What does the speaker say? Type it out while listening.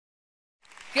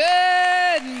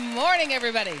morning,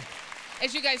 everybody.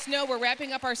 As you guys know, we're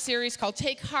wrapping up our series called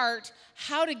Take Heart,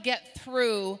 How to Get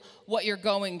Through What You're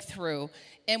Going Through.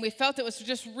 And we felt it was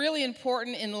just really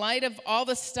important in light of all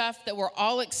the stuff that we're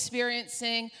all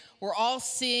experiencing, we're all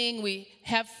seeing. We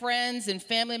have friends and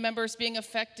family members being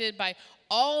affected by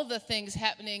all the things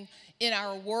happening in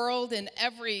our world in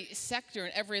every sector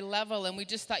and every level. And we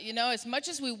just thought, you know, as much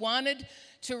as we wanted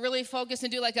to really focus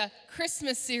and do like a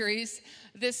Christmas series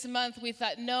this month, we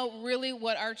thought, no, really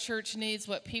what our church needs,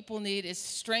 what people need is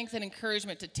strength and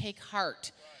encouragement to take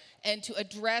heart and to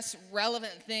address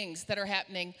relevant things that are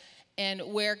happening and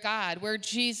where God, where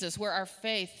Jesus, where our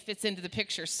faith fits into the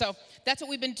picture. So that's what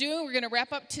we've been doing. We're going to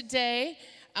wrap up today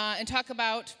and talk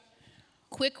about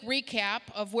quick recap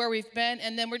of where we've been,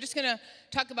 and then we're just going to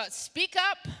talk about speak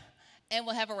up, and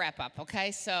we'll have a wrap up,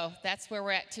 okay? So that's where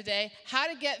we're at today,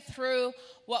 how to get through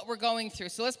what we're going through.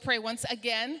 So let's pray once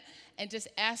again and just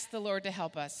ask the Lord to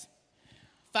help us.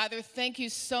 Father, thank you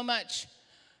so much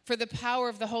for the power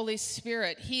of the Holy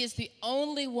Spirit. He is the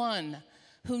only one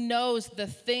who knows the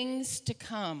things to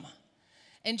come.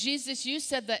 And Jesus, you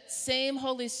said that same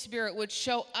Holy Spirit would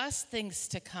show us things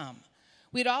to come.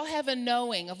 We'd all have a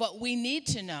knowing of what we need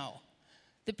to know,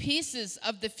 the pieces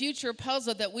of the future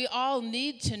puzzle that we all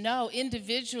need to know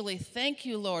individually. Thank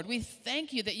you, Lord. We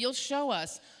thank you that you'll show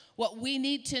us what we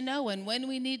need to know and when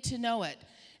we need to know it.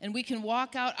 And we can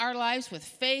walk out our lives with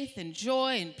faith and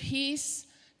joy and peace,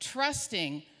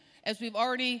 trusting, as we've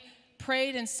already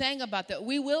prayed and sang about, that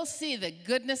we will see the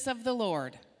goodness of the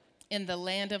Lord in the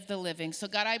land of the living. So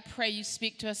God, I pray you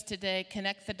speak to us today,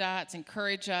 connect the dots,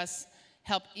 encourage us,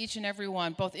 help each and every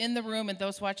one, both in the room and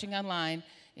those watching online.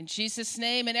 In Jesus'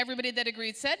 name, and everybody that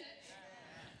agreed said,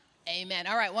 Amen.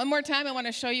 All right, one more time, I want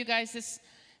to show you guys this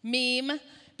meme,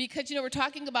 because, you know, we're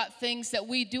talking about things that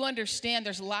we do understand.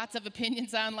 There's lots of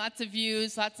opinions on, lots of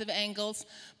views, lots of angles,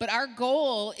 but our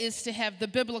goal is to have the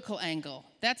biblical angle.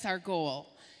 That's our goal.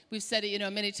 We've said it, you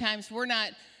know, many times. We're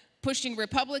not pushing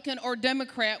Republican or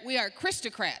Democrat. We are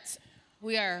Christocrats.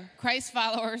 We are Christ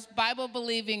followers,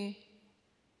 Bible-believing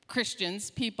Christians,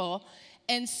 people.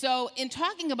 And so in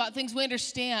talking about things, we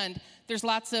understand there's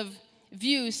lots of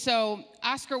views. So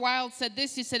Oscar Wilde said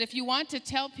this. He said, if you want to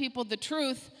tell people the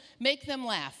truth, make them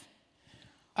laugh.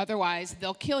 Otherwise,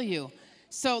 they'll kill you.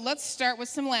 So let's start with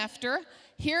some laughter.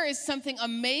 Here is something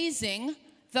amazing,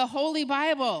 the Holy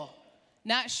Bible.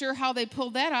 Not sure how they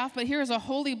pulled that off, but here's a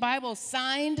Holy Bible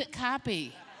signed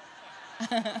copy.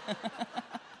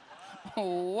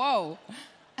 Whoa.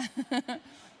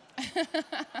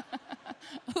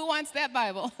 Who wants that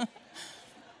Bible?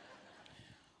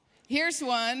 Here's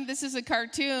one. This is a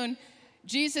cartoon.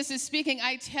 Jesus is speaking,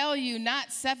 I tell you,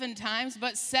 not 7 times,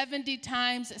 but 70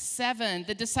 times 7.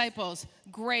 The disciples,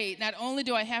 great. Not only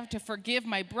do I have to forgive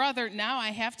my brother, now I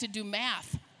have to do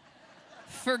math.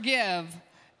 Forgive,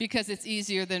 because it's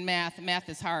easier than math. Math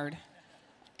is hard.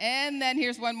 And then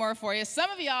here's one more for you. Some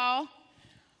of y'all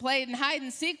played in hide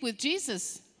and seek with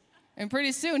Jesus. And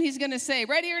pretty soon he's going to say,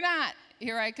 ready or not,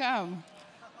 here I come.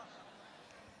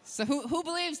 So who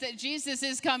believes that Jesus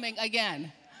is coming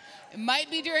again? It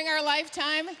might be during our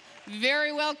lifetime,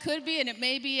 very well could be, and it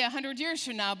may be 100 years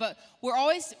from now, but we're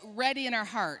always ready in our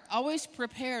heart, always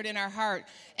prepared in our heart,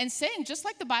 and saying, just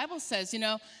like the Bible says, you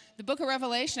know, the book of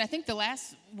Revelation, I think the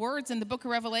last words in the book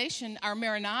of Revelation are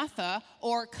Maranatha,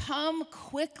 or come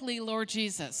quickly, Lord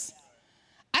Jesus.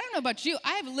 I don't know about you,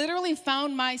 I have literally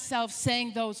found myself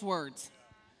saying those words.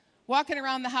 Walking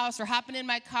around the house or hopping in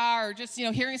my car or just, you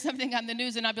know, hearing something on the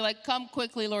news, and I'll be like, come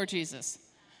quickly, Lord Jesus.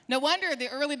 No wonder the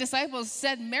early disciples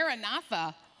said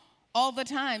Maranatha all the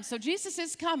time. So Jesus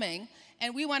is coming,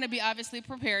 and we want to be obviously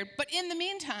prepared. But in the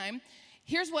meantime,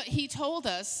 here's what he told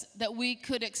us that we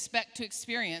could expect to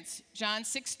experience. John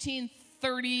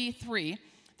 16:33.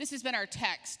 This has been our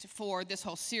text for this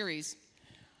whole series.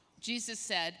 Jesus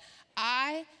said,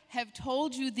 I have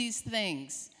told you these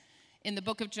things. In the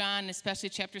book of John, especially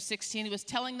chapter 16, he was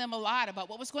telling them a lot about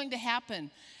what was going to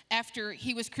happen after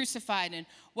he was crucified and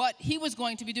what he was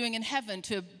going to be doing in heaven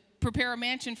to prepare a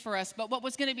mansion for us, but what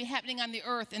was going to be happening on the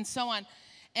earth and so on.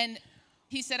 And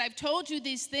he said, I've told you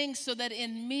these things so that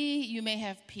in me you may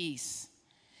have peace.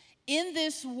 In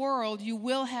this world you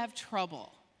will have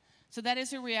trouble. So that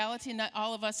is a reality. Not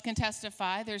all of us can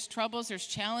testify. There's troubles, there's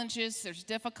challenges, there's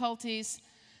difficulties.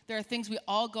 There are things we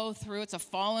all go through. It's a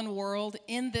fallen world.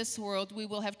 In this world, we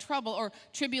will have trouble, or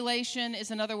tribulation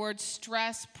is another word,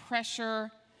 stress,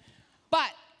 pressure.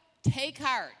 But take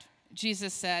heart,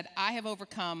 Jesus said, I have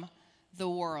overcome the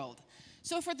world.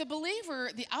 So for the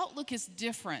believer, the outlook is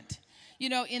different. You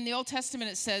know, in the Old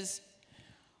Testament, it says,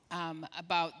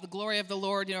 about the glory of the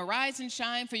Lord. You know, rise and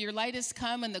shine, for your light has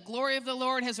come, and the glory of the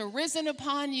Lord has arisen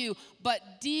upon you.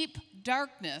 But deep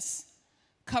darkness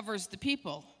covers the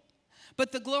people.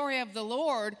 But the glory of the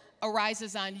Lord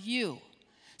arises on you.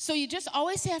 So you just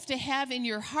always have to have in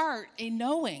your heart a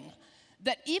knowing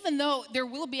that even though there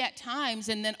will be at times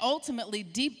and then ultimately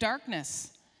deep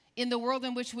darkness in the world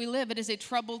in which we live, it is a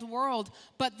troubled world,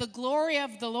 but the glory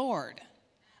of the Lord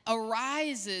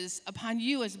arises upon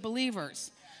you as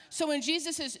believers. So when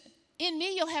Jesus says, in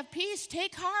me you'll have peace,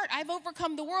 take heart, I've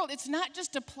overcome the world, it's not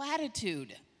just a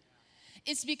platitude.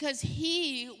 It's because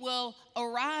he will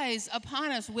arise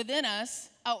upon us, within us,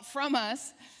 out from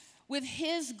us, with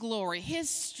his glory, his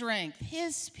strength,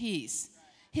 his peace,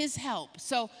 his help.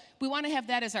 So we want to have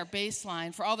that as our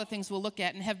baseline for all the things we'll look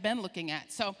at and have been looking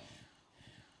at. So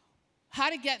how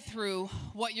to get through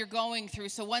what you're going through.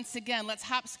 So once again, let's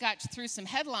hopscotch through some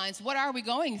headlines. What are we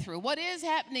going through? What is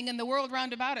happening in the world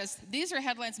round about us? These are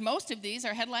headlines. Most of these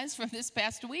are headlines from this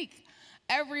past week.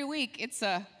 Every week, it's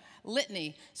a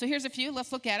litany. So here's a few.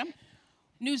 Let's look at them.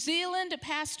 New Zealand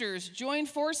pastors join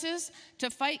forces to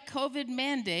fight COVID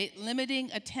mandate limiting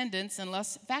attendance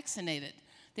unless vaccinated.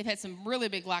 They've had some really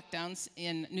big lockdowns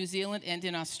in New Zealand and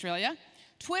in Australia.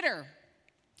 Twitter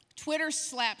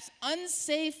slaps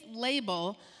unsafe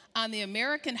label on the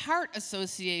American Heart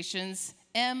Association's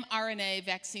mRNA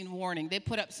vaccine warning. They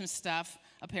put up some stuff,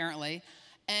 apparently,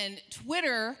 and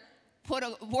Twitter put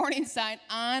a warning sign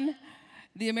on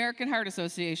the American Heart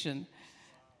Association.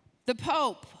 The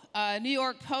Pope, New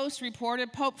York Post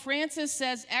reported, Pope Francis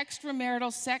says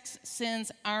extramarital sex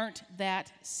sins aren't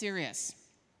that serious.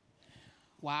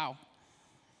 Wow.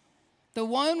 The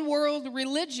One World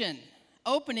Religion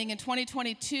opening in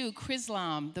 2022,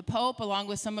 Chrislam, the Pope, along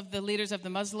with some of the leaders of the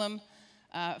Muslim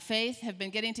faith, have been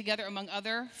getting together, among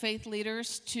other faith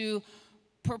leaders, to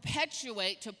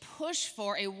perpetuate, to push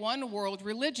for a one world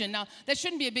religion. Now, that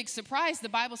shouldn't be a big surprise. The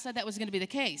Bible said that was going to be the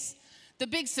case. The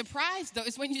big surprise, though,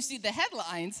 is when you see the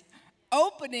headlines,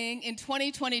 opening in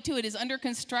 2022. It is under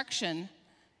construction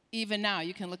even now.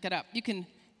 You can look it up.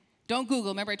 Don't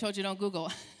Google. Remember I told you don't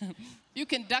Google. You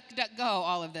can DuckDuckGo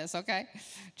all of this, okay?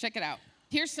 Check it out.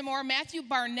 Here's some more. Matthew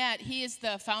Barnett, he is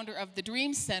the founder of the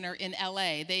Dream Center in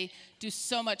LA. They do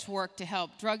so much work to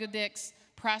help drug addicts,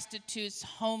 prostitutes,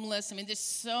 homeless. I mean, there's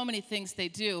so many things they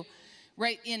do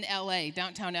right in LA,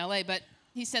 downtown LA. But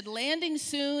he said, landing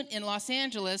soon in Los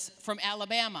Angeles from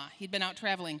Alabama. He'd been out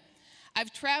traveling.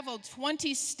 I've traveled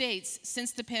 20 states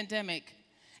since the pandemic,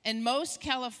 and most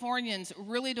Californians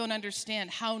really don't understand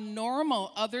how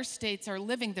normal other states are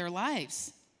living their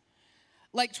lives.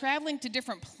 Like traveling to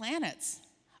different planets.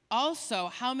 Also,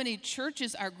 how many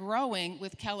churches are growing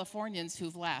with Californians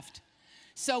who've left.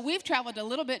 So we've traveled a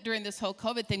little bit during this whole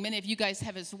COVID thing. Many of you guys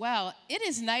have as well. It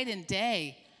is night and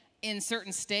day in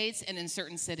certain states and in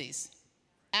certain cities.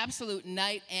 Absolute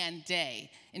night and day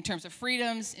in terms of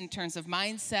freedoms, in terms of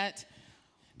mindset.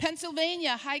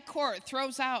 Pennsylvania High Court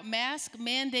throws out mask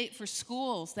mandate for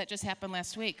schools. That just happened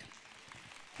last week.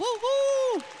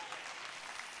 Woo-hoo!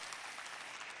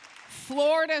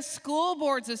 Florida School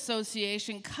Boards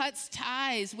Association cuts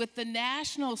ties with the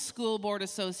National School Board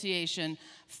Association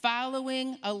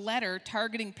following a letter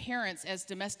targeting parents as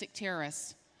domestic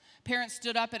terrorists. Parents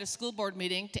stood up at a school board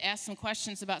meeting to ask some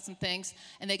questions about some things,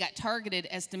 and they got targeted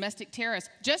as domestic terrorists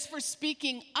just for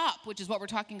speaking up, which is what we're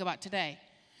talking about today.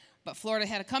 But Florida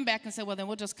had to come back and say, well, then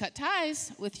we'll just cut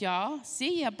ties with y'all.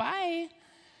 See ya, bye.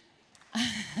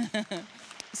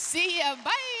 See ya,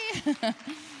 bye.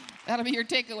 That'll be your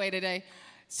takeaway today.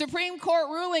 Supreme Court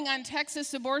ruling on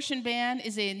Texas abortion ban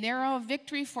is a narrow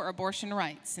victory for abortion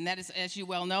rights. And that is, as you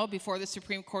well know, before the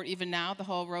Supreme Court, even now, the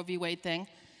whole Roe v. Wade thing.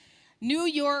 New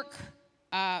York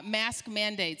mask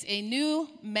mandates. A new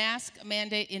mask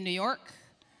mandate in New York.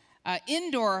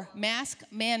 Indoor mask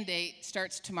mandate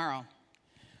starts tomorrow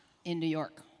in New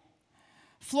York.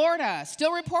 Florida,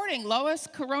 still reporting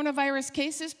lowest coronavirus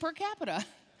cases per capita.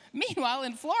 Meanwhile,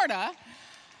 in Florida,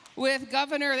 with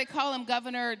Governor, they call him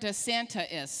Governor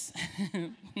DeSantis.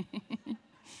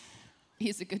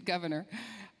 He's a good governor.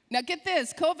 Now get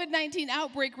this, COVID-19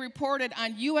 outbreak reported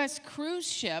on U.S. cruise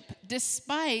ship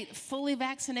despite fully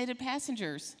vaccinated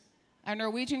passengers. A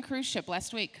Norwegian cruise ship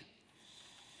last week.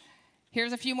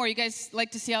 Here's a few more. You guys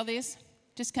like to see all these?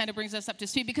 Just kind of brings us up to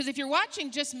speed. Because if you're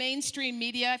watching just mainstream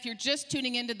media, if you're just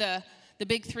tuning into the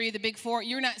big three, the big four,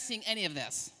 you're not seeing any of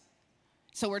this.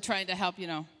 So we're trying to help,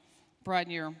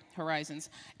 broaden your horizons.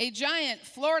 A giant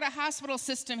Florida hospital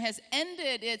system has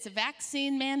ended its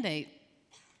vaccine mandate.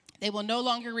 They will no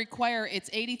longer require its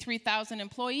 83,000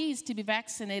 employees to be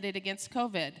vaccinated against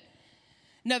COVID.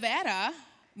 Nevada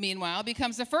meanwhile,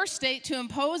 becomes the first state to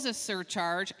impose a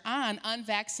surcharge on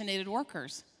unvaccinated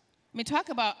workers. I mean, talk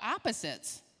about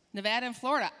opposites. Nevada and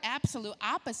Florida, absolute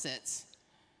opposites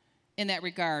in that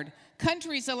regard.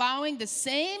 Countries allowing the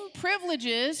same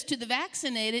privileges to the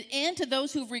vaccinated and to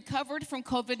those who've recovered from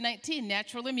COVID-19,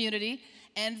 natural immunity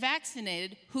and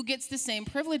vaccinated, who gets the same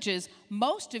privileges.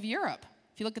 Most of Europe,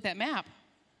 if you look at that map,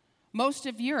 most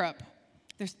of Europe,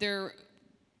 they're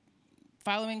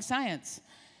following science.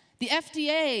 The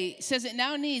FDA says it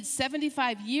now needs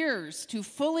 75 years to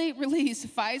fully release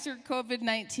Pfizer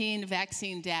COVID-19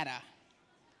 vaccine data.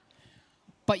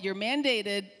 But you're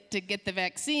mandated to get the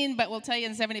vaccine, but we'll tell you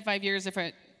in 75 years if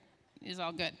it is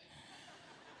all good.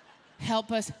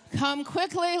 Help us. Come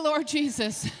quickly, Lord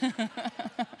Jesus.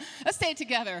 Let's stay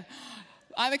together.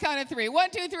 On the count of 3. 1,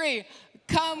 2, 3.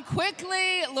 Come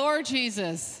quickly, Lord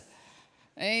Jesus.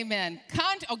 Amen.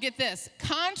 Get this.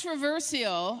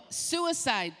 Controversial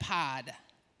suicide pod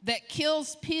that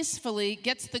kills peacefully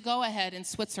gets the go-ahead in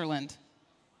Switzerland.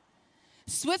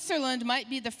 Switzerland might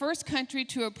be the first country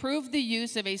to approve the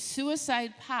use of a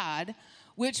suicide pod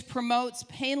which promotes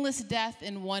painless death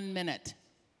in 1 minute.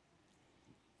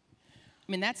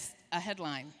 I mean, that's a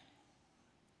headline.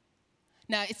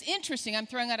 Now, it's interesting. I'm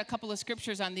throwing out a couple of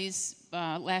scriptures on these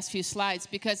last few slides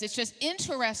because it's just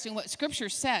interesting what Scripture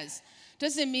says.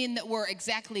 Doesn't mean that we're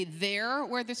exactly there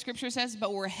where the Scripture says,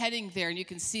 but we're heading there, and you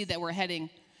can see that we're heading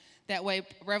that way.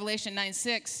 Revelation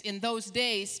 9:6, in those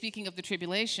days, speaking of the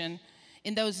tribulation,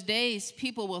 in those days,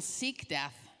 people will seek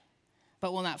death,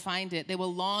 but will not find it. They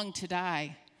will long to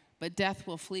die, but death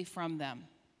will flee from them.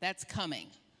 That's coming.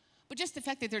 But just the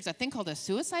fact that there's a thing called a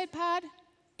suicide pod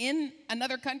in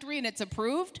another country and it's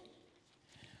approved.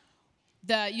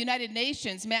 The United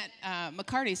Nations, Matt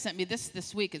McCarty sent me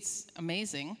this week. It's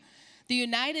amazing. The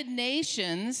United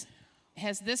Nations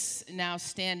has this now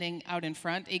standing out in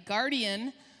front. A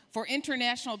guardian for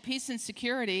international peace and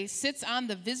security sits on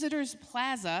the visitors'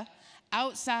 plaza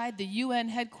outside the UN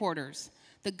headquarters.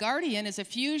 The Guardian is a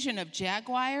fusion of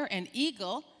jaguar and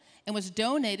eagle and was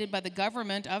donated by the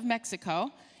government of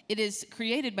Mexico. It is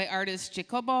created by artists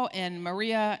Jacobo and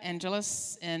Maria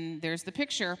Angelis, and there's the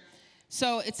picture.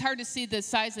 So it's hard to see the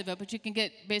size of it, but you can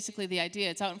get basically the idea.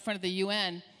 It's out in front of the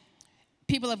UN.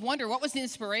 People have wondered, what was the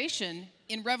inspiration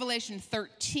in Revelation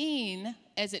 13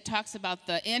 as it talks about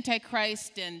the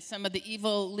Antichrist and some of the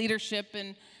evil leadership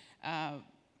and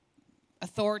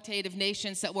authoritative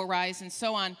nations that will rise and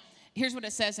so on. Here's what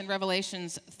it says in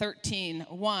Revelations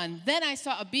 13:1. Then I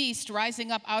saw a beast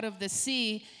rising up out of the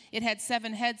sea. It had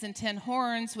 7 heads and 10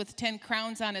 horns, with 10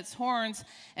 crowns on its horns,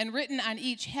 and written on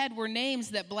each head were names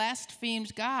that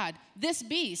blasphemed God. This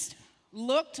beast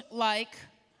looked like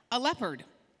a leopard,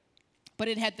 but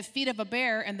it had the feet of a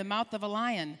bear and the mouth of a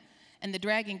lion. And the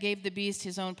dragon gave the beast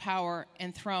his own power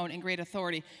and throne and great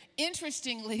authority.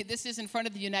 Interestingly, this is in front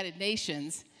of the United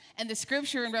Nations. And the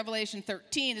scripture in Revelation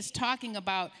 13 is talking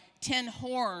about 10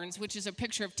 horns, which is a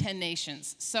picture of 10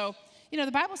 nations. So, the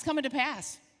Bible's coming to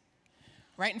pass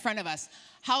right in front of us.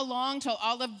 How long till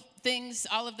all of the things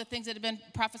that have been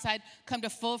prophesied come to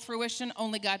full fruition?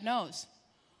 Only God knows.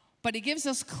 But he gives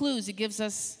us clues. He gives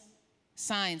us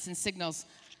signs and signals.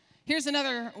 Here's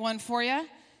another one for you.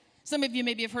 Some of you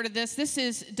maybe have heard of this. This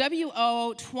is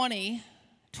WO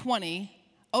 2020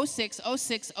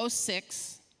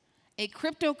 060606. A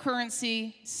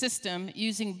cryptocurrency system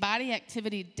using body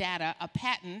activity data, a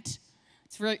patent.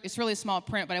 It's really small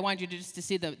print, but I wanted you just to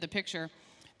see the picture.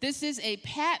 This is a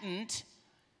patent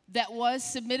that was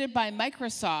submitted by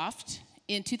Microsoft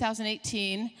in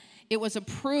 2018. It was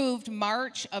approved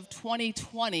March of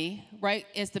 2020, right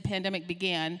as the pandemic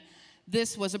began.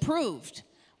 This was approved.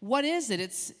 What is it?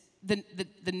 It's the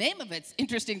name of it's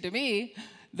interesting to me.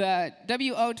 The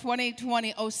WO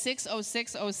 2020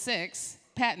 060606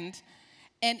 patent,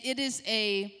 and it is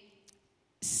a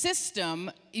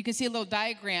system. You can see a little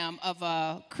diagram of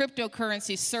a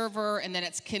cryptocurrency server, and then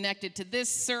it's connected to this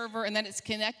server, and then it's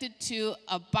connected to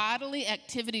a bodily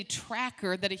activity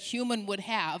tracker that a human would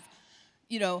have,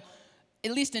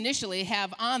 at least initially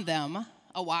have on them,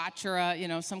 a watch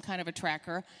or some kind of a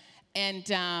tracker. And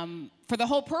for the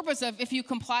whole purpose of, if you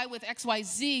comply with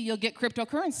XYZ, you'll get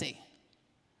cryptocurrency.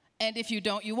 And if you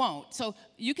don't, you won't. So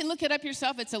you can look it up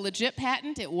yourself. It's a legit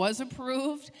patent. It was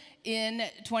approved in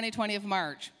 2020 of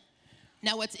March.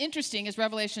 Now, what's interesting is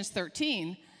Revelation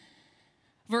 13,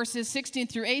 verses 16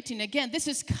 through 18. Again, this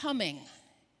is coming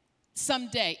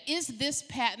someday. Is this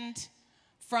patent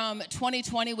from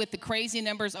 2020 with the crazy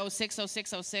numbers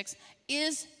 060606,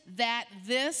 is that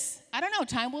this? I don't know.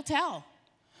 Time will tell.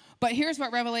 But here's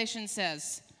what Revelation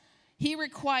says. He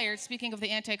required, speaking of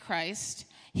the Antichrist,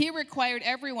 He required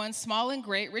everyone, small and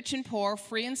great, rich and poor,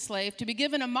 free and slave, to be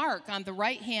given a mark on the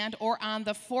right hand or on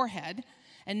the forehead,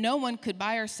 and no one could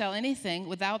buy or sell anything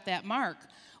without that mark,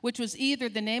 which was either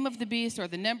the name of the beast or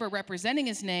the number representing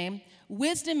his name.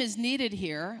 Wisdom is needed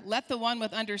here. Let the one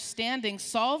with understanding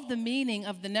solve the meaning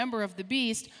of the number of the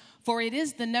beast, for it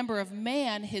is the number of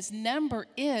man. His number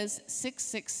is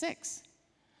 666.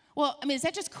 Well, I mean, is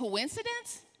that just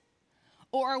coincidence?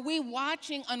 Or are we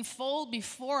watching unfold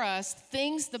before us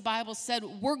things the Bible said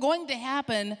were going to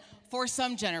happen for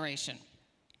some generation?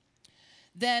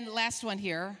 Then last one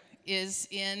here is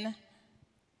in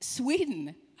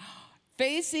Sweden.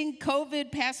 Facing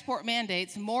COVID passport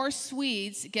mandates, more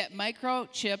Swedes get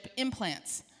microchip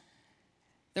implants.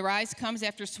 The rise comes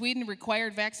after Sweden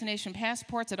required vaccination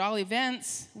passports at all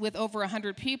events with over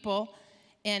 100 people.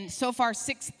 And so far,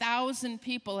 6,000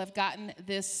 people have gotten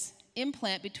this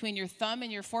implant between your thumb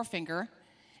and your forefinger.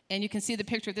 And you can see the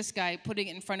picture of this guy putting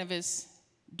it in front of his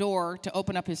door to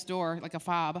open up his door like a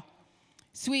fob.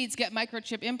 Swedes get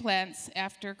microchip implants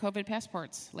after COVID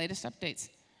passports. Latest updates.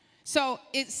 So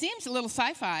it seems a little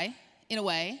sci-fi in a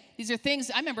way. These are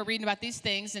things, I remember reading about these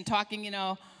things and talking,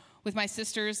 with my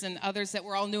sisters and others that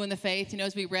were all new in the faith,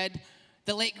 as we read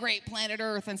The Late Great Planet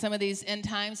Earth and some of these end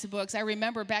times books. I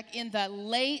remember back in the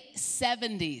late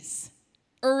 70s,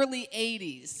 early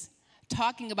 80s,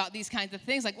 talking about these kinds of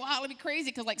things. Like, wow, it'll be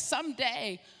crazy because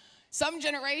someday, some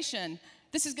generation,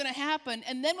 this is going to happen.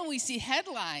 And then when we see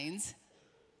headlines,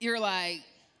 you're like,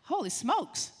 holy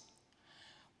smokes.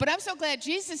 But I'm so glad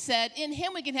Jesus said, in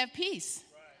him we can have peace.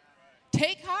 Right.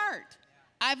 Take heart.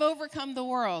 I've overcome the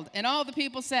world. And all the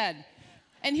people said,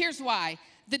 and here's why.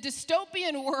 The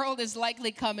dystopian world is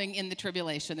likely coming in the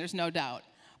tribulation. There's no doubt.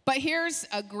 But here's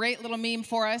a great little meme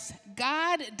for us.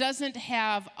 God doesn't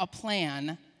have a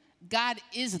plan. God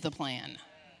is the plan.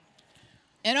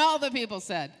 And all the people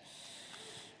said,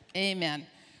 amen.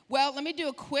 Well, let me do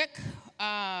a quick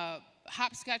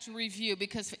hopscotch review,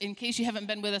 because in case you haven't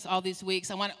been with us all these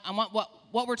weeks, I want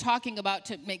what we're talking about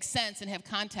to make sense and have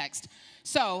context.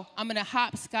 So I'm going to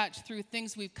hopscotch through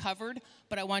things we've covered,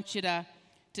 but I want you to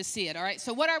see it, all right?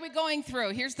 So what are we going through?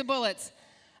 Here's the bullets.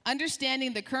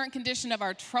 Understanding the current condition of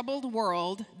our troubled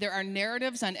world. There are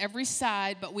narratives on every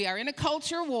side, but we are in a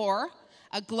culture war,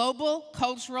 a global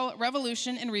cultural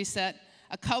revolution and reset,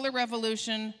 a color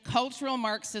revolution, cultural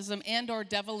Marxism, and/or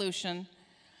devolution.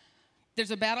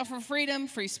 There's a battle for freedom,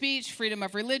 free speech, freedom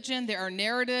of religion. There are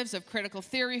narratives of critical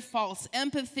theory, false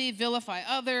empathy, vilify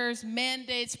others,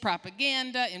 mandates,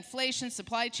 propaganda, inflation,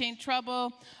 supply chain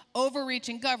trouble,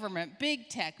 overreaching government, big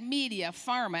tech, media,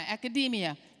 pharma,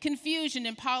 academia, confusion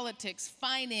in politics,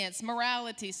 finance,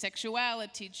 morality,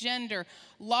 sexuality, gender,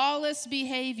 lawless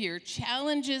behavior,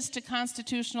 challenges to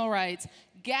constitutional rights,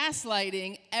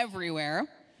 gaslighting everywhere.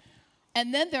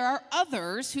 And then there are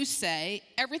others who say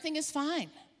everything is fine.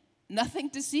 Nothing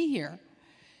to see here.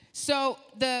 So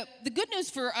the good news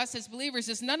for us as believers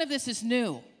is none of this is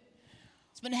new.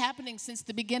 It's been happening since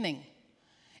the beginning.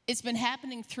 It's been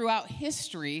happening throughout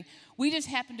history. We just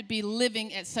happen to be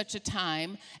living at such a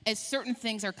time as certain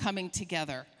things are coming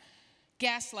together.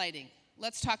 Gaslighting.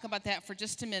 Let's talk about that for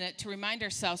just a minute to remind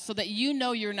ourselves so that you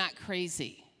know you're not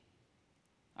crazy.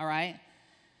 All right?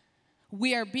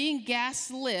 We are being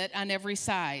gaslit on every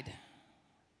side.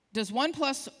 Does 1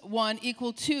 + 1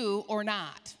 = 2 or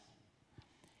not?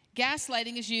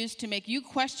 Gaslighting is used to make you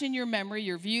question your memory,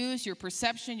 your views, your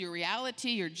perception, your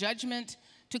reality, your judgment,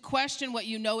 to question what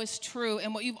you know is true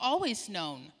and what you've always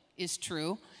known is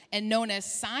true and known as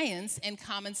science and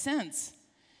common sense.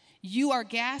 You are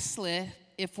gaslit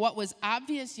if what was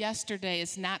obvious yesterday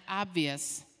is not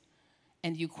obvious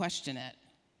and you question it.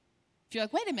 If you're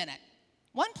like, wait a minute,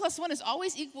 1 + 1 is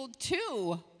always equal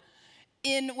 2.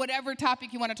 In whatever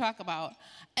topic you want to talk about.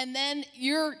 And then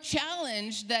you're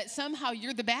challenged that somehow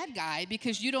you're the bad guy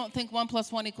because you don't think 1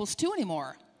 + 1 = 2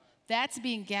 anymore. That's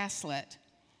being gaslit.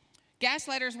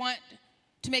 Gaslighters want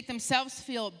to make themselves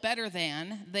feel better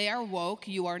than. They are woke,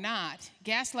 you are not.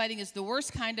 Gaslighting is the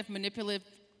worst kind of manipulative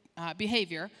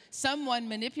behavior. Someone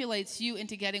manipulates you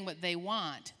into getting what they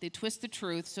want. They twist the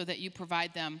truth so that you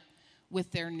provide them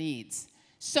with their needs.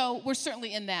 So we're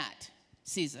certainly in that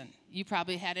season. You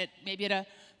probably had it maybe at a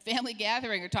family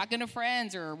gathering or talking to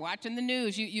friends or watching the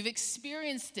news. You've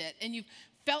experienced it and you've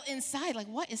felt inside like,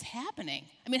 what is happening?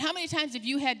 I mean, how many times have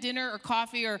you had dinner or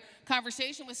coffee or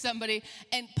conversation with somebody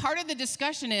and part of the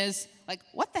discussion is like,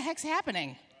 what the heck's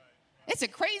happening? It's a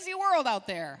crazy world out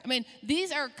there. I mean,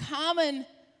 these are common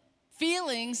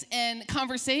feelings and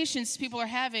conversations people are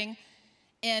having,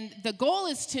 and the goal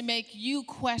is to make you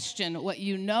question what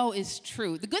you know is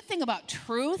true. The good thing about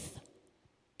truth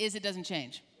is it doesn't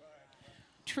change.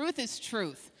 Truth is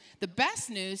truth. The best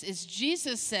news is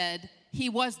Jesus said he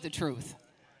was the truth.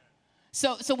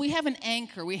 So we have an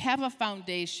anchor. We have a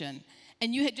foundation.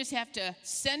 And you just have to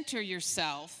center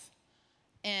yourself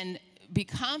and be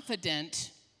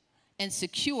confident and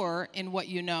secure in what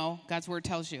you know God's word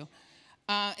tells you.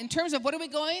 In terms of what are we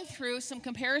going through, some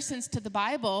comparisons to the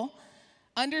Bible,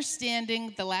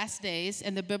 understanding the last days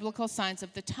and the biblical signs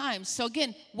of the times. So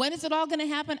again, when is it all going to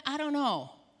happen? I don't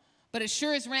know. But it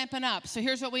sure is ramping up. So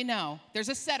here's what we know. There's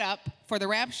a setup for the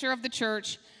rapture of the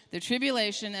church, the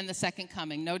tribulation, and the second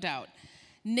coming, no doubt.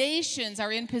 Nations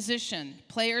are in position.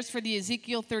 Players for the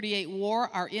Ezekiel 38 war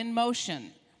are in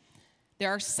motion. There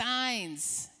are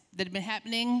signs that have been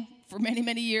happening for many,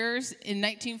 many years. In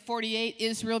 1948,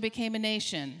 Israel became a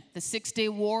nation. The Six-Day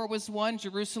War was won.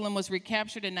 Jerusalem was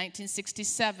recaptured in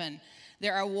 1967.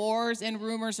 There are wars and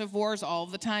rumors of wars all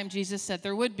the time. Jesus said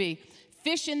there would be.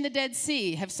 Fish in the Dead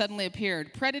Sea have suddenly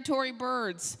appeared. Predatory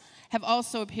birds have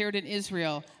also appeared in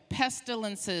Israel.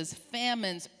 Pestilences,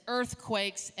 famines,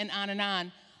 earthquakes, and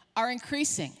on are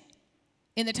increasing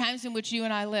in the times in which you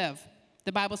and I live.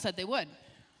 The Bible said they would.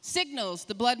 Signals,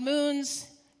 the blood moons,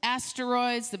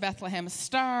 asteroids, the Bethlehem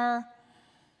star,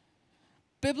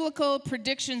 biblical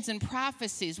predictions and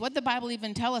prophecies. What the Bible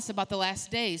even tell us about the last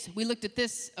days? We looked at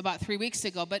this about 3 weeks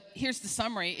ago, but here's the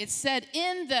summary. It said,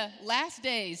 in the last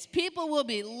days, people will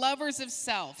be lovers of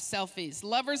self, selfies,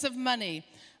 lovers of money,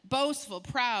 boastful,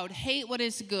 proud, hate what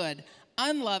is good,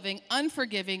 unloving,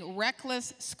 unforgiving,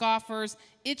 reckless, scoffers,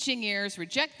 itching ears,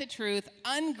 reject the truth,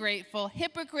 ungrateful,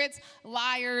 hypocrites,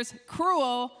 liars,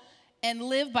 cruel, and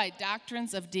live by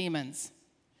doctrines of demons.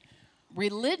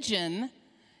 Religion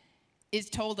is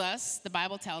told us, the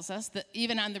Bible tells us, that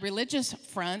even on the religious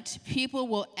front, people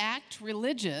will act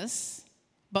religious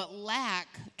but lack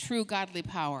true godly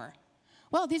power.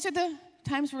 Well, these are the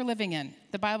times we're living in.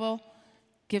 The Bible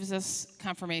gives us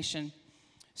confirmation.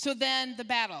 So then the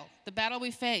battle we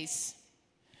face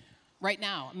right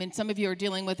now. I mean, some of you are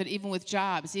dealing with it even with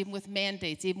jobs, even with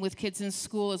mandates, even with kids in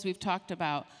school, as we've talked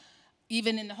about,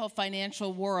 even in the whole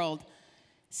financial world.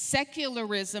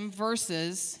 Secularism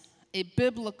versus a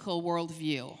biblical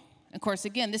worldview. Of course,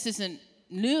 again, this isn't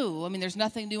new. I mean, there's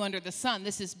nothing new under the sun.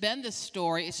 This has been the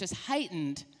story. It's just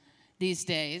heightened these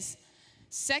days.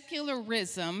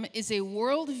 Secularism is a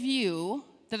worldview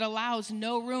that allows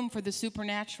no room for the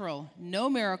supernatural, no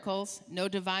miracles, no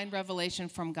divine revelation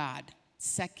from God.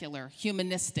 Secular,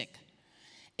 humanistic.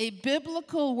 A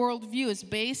biblical worldview is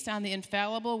based on the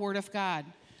infallible Word of God.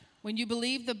 When you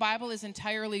believe the Bible is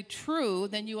entirely true,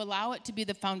 then you allow it to be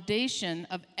the foundation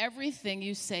of everything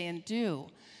you say and do.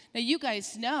 Now, you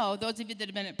guys know, those of you that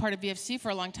have been a part of VFC for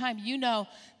a long time, you know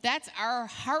that's our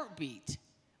heartbeat.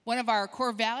 One of our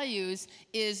core values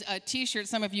is a t-shirt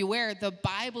some of you wear, the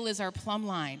Bible is our plumb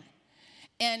line.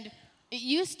 And it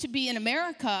used to be in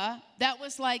America, that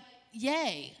was like,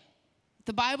 yay,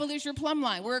 the Bible is your plumb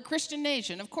line. We're a Christian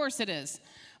nation. Of course it is.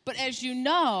 But as you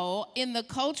know, in the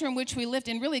culture in which we lived,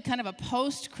 in really kind of a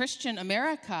post-Christian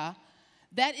America,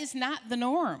 that is not the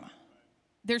norm.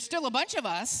 There's still a bunch of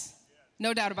us,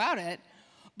 no doubt about it,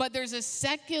 but there's a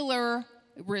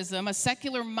secularism, a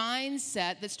secular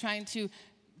mindset that's trying to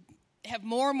have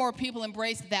more and more people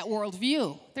embrace that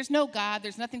worldview. There's no God,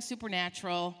 there's nothing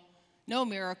supernatural, no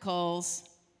miracles,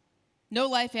 no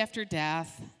life after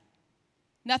death,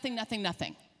 nothing, nothing,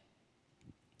 nothing.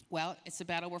 Well, it's a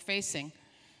battle we're facing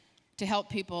to help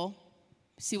people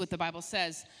see what the Bible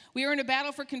says. We are in a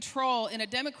battle for control. In a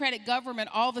democratic government,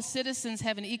 all the citizens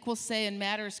have an equal say in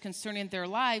matters concerning their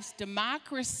lives.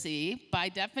 Democracy, by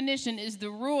definition, is the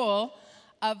rule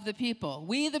of the people.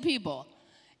 We, the people,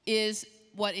 is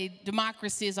what a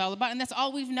democracy is all about. And that's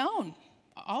all we've known.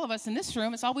 All of us in this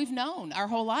room, it's all we've known our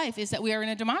whole life is that we are in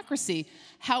a democracy.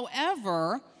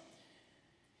 However,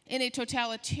 in a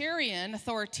totalitarian,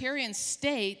 authoritarian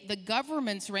state, the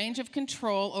government's range of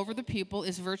control over the people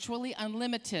is virtually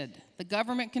unlimited. The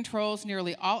government controls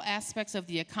nearly all aspects of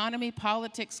the economy,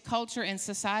 politics, culture, and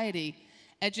society,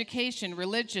 education,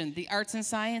 religion, the arts and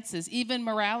sciences, even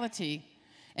morality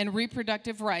and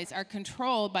reproductive rights are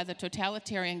controlled by the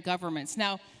totalitarian governments.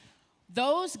 Now,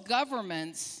 those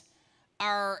governments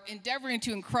are endeavoring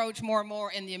to encroach more and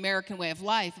more in the American way of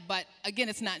life, but again,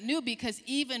 it's not new because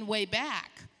even way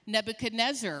back,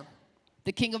 Nebuchadnezzar,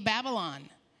 the king of Babylon,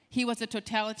 he was a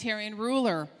totalitarian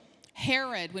ruler.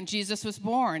 Herod, when Jesus was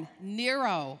born.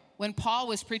 Nero, when Paul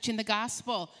was preaching the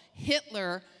gospel.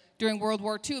 Hitler, during World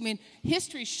War II. I mean,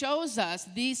 history shows us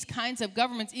these kinds of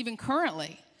governments even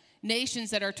currently.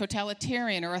 Nations that are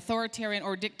totalitarian or authoritarian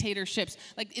or dictatorships.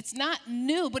 Like, it's not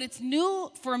new, but it's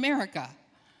new for America.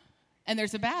 And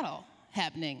there's a battle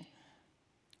happening.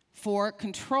 for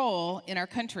control in our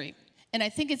country. And I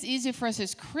think it's easy for us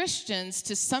as Christians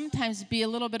to sometimes be a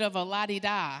little bit of a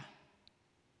la-di-da,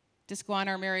 just go on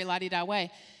our merry la-di-da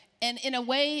way. And in a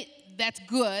way, that's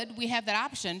good. We have that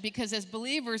option because as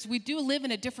believers, we do live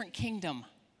in a different kingdom.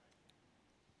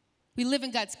 We live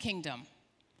in God's kingdom.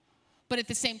 But at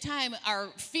the same time, our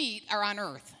feet are on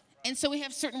earth. And so we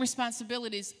have certain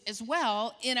responsibilities as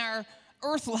well in our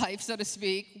earth life, so to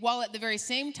speak, while at the very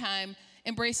same time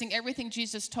embracing everything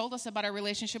Jesus told us about our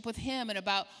relationship with him and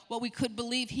about what we could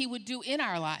believe he would do in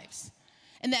our lives.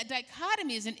 And that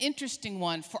dichotomy is an interesting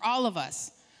one for all of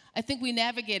us. I think we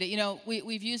navigate it. You know,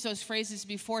 we've used those phrases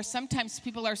before. Sometimes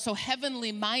people are so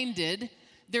heavenly minded,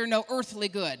 they're no earthly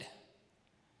good.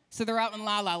 So they're out in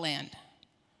la-la land,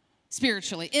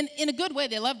 spiritually. In a good way,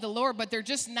 they love the Lord, but they're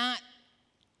just not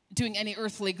doing any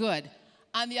earthly good.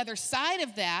 On the other side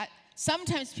of that,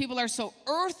 sometimes people are so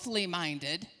earthly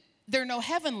minded, they're no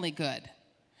heavenly good.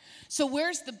 So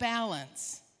where's the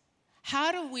balance?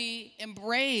 How do we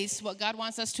embrace what God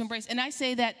wants us to embrace? And I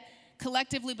say that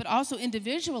collectively, but also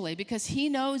individually, because he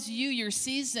knows you, your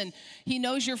season. He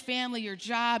knows your family, your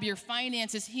job, your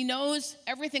finances. He knows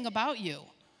everything about you,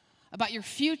 about your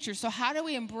future. So how do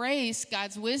we embrace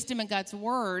God's wisdom and God's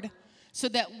word so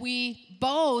that we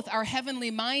both are heavenly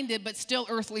minded but still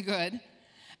earthly good,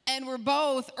 and we're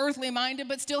both earthly minded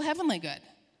but still heavenly good?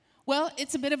 Well,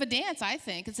 it's a bit of a dance, I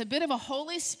think. It's a bit of a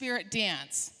Holy Spirit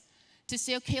dance to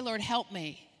say, okay, Lord, help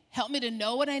me. Help me to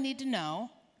know what I need to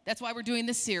know. That's why we're doing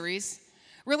this series.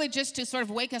 Really just to sort of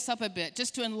wake us up a bit,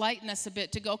 just to enlighten us a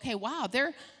bit, to go, okay, wow,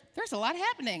 there's a lot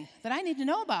happening that I need to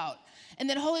know about. And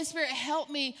then, Holy Spirit, help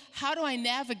me. How do I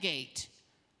navigate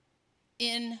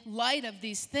in light of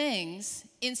these things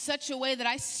in such a way that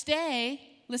I stay,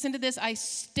 listen to this, I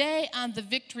stay on the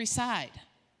victory side?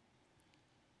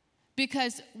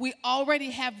 Because we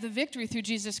already have the victory through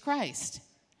Jesus Christ.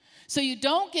 So you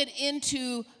don't get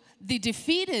into the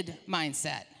defeated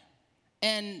mindset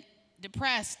and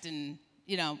depressed and,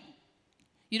 you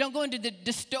don't go into the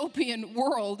dystopian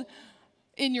world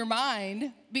in your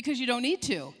mind because you don't need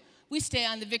to. We stay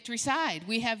on the victory side.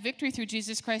 We have victory through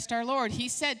Jesus Christ our Lord. He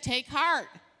said, take heart.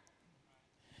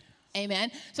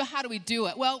 Amen. So how do we do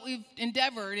it? Well, we've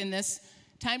endeavored in this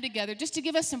time together just to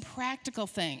give us some practical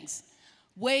things.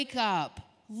 Wake up,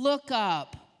 look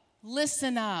up,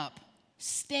 listen up,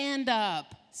 stand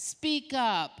up, speak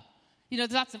up.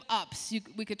 There's lots of ups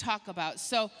we could talk about.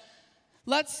 So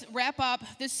let's wrap up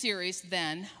this series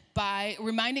then by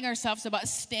reminding ourselves about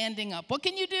standing up. What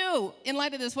can you do in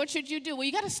light of this? What should you do? Well,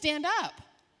 you got to stand up.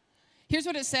 Here's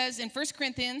what it says in 1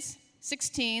 Corinthians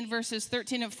 16, verses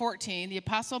 13 and 14. The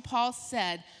Apostle Paul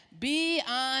said, be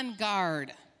on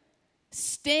guard.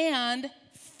 Stand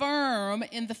firm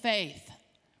in the faith.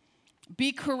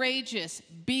 Be courageous,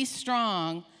 be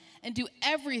strong, and do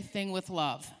everything with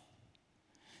love.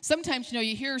 Sometimes,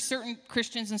 you hear certain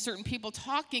Christians and certain people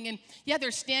talking, and yeah,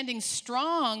 they're standing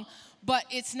strong, but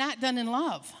it's not done in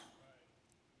love.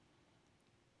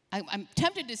 I'm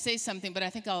tempted to say something, but I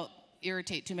think I'll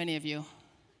irritate too many of you.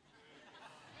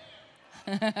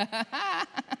 A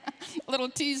little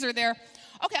teaser there.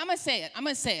 Okay, I'm going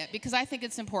to say it because I think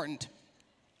it's important.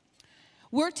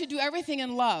 We're to do everything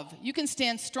in love. You can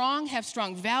stand strong, have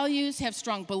strong values, have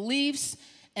strong beliefs,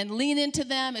 and lean into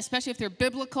them, especially if they're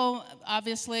biblical,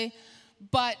 obviously.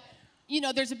 But,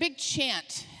 there's a big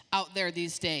chant out there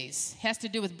these days. It has to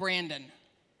do with Brandon.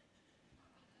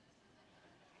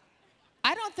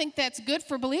 I don't think that's good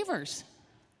for believers.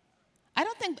 I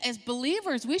don't think as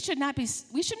believers we should not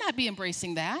be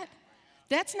embracing that.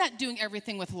 That's not doing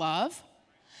everything with love.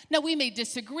 Now, we may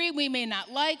disagree, we may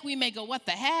not like, we may go, what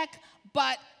the heck?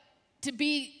 But to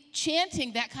be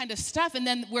chanting that kind of stuff, and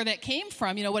then where that came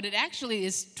from, what it actually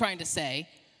is trying to say,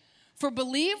 for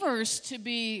believers to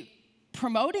be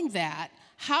promoting that,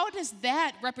 how does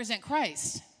that represent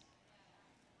Christ?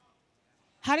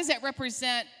 How does that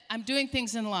represent, I'm doing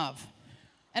things in love?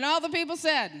 And all the people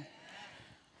said,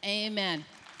 amen.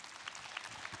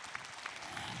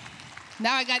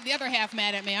 Now I got the other half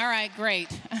mad at me. All right, great.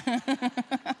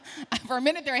 For a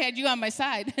minute there, I had you on my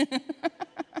side.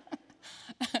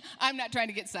 I'm not trying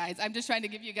to get sides. I'm just trying to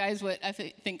give you guys what I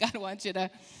think God wants you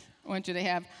to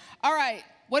have. All right,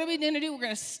 what are we going to do? We're going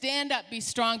to stand up, be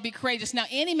strong, be courageous. Now,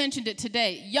 Annie mentioned it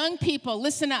today. Young people,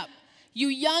 listen up. You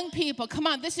young people, come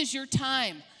on, this is your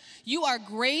time. You are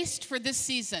graced for this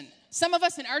season. Some of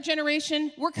us in our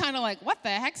generation, we're kind of like, what the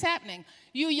heck's happening?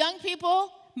 You young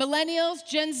people, millennials,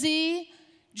 Gen Z,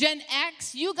 Gen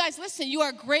X, you guys, listen, you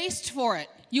are graced for it.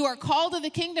 You are called to the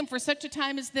kingdom for such a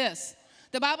time as this.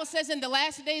 The Bible says in the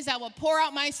last days, I will pour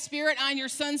out my spirit on your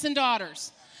sons and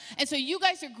daughters. And so you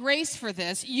guys are graced for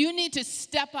this. You need to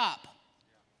step up.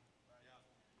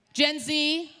 Gen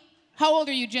Z, how old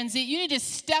are you, Gen Z? You need to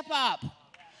step up.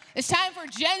 It's time for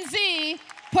Gen Z,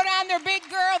 put on their big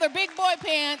girl, their big boy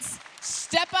pants,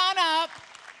 step on up.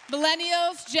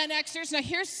 Millennials, Gen Xers. Now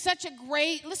here's such a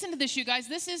great, listen to this, you guys.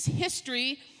 This is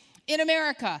history in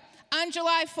America. On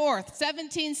July 4th,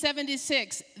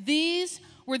 1776, these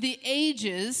were the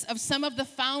ages of some of the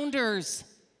founders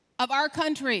of our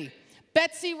country.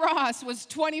 Betsy Ross was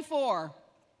 24.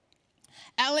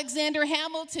 Alexander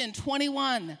Hamilton,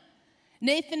 21.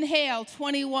 Nathan Hale,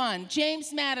 21.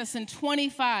 James Madison,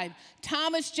 25.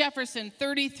 Thomas Jefferson,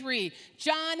 33.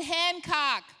 John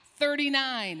Hancock,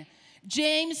 39.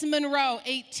 James Monroe,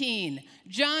 18.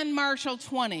 John Marshall,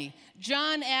 20.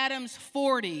 John Adams,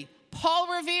 40.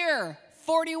 Paul Revere,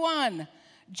 41.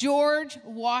 George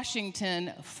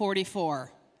Washington,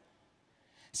 44.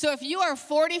 So if you are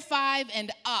 45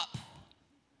 and up,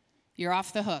 you're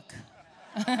off the hook.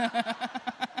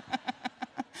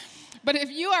 But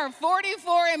if you are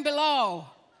 44 and below,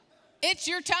 it's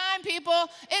your time, people.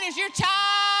 It is your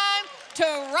time to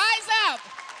rise up.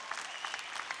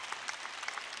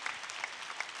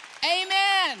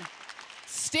 Amen.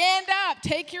 Stand up.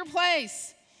 Take your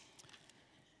place.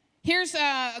 Here's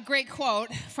a great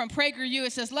quote from PragerU.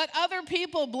 It says, "Let other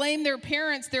people blame their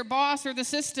parents, their boss, or the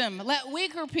system. Let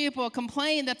weaker people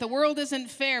complain that the world isn't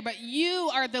fair, but you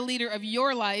are the leader of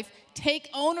your life. Take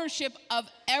ownership of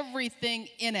everything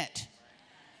in it."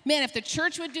 Man, if the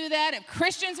church would do that, if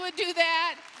Christians would do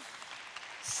that,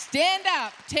 stand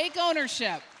up, take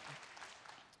ownership.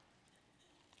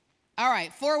 All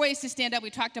right, 4 ways to stand up. We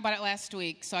talked about it last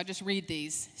week, so I'll just read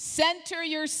these. Center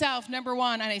yourself, number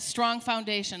 1, on a strong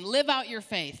foundation. Live out your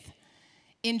faith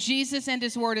in Jesus and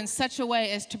his word in such a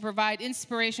way as to provide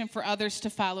inspiration for others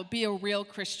to follow. Be a real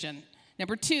Christian.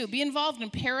 Number 2, be involved in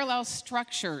parallel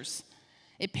structures.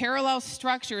 A parallel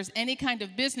structure is any kind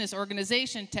of business,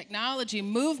 organization, technology,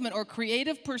 movement, or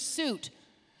creative pursuit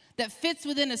that fits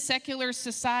within a secular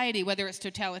society, whether it's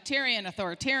totalitarian,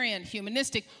 authoritarian,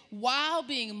 humanistic, while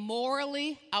being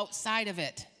morally outside of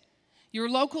it. Your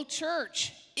local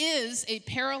church is a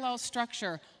parallel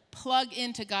structure. Plug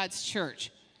into God's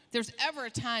church. If there's ever a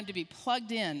time to be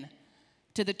plugged in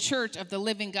to the church of the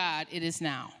living God, it is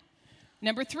now.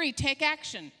 Number 3, take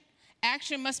action.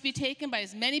 Action must be taken by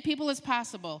as many people as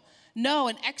possible. Know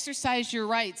and exercise your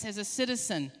rights as a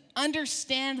citizen.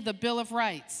 Understand the Bill of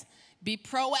Rights. Be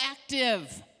proactive.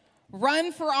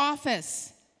 Run for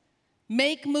office.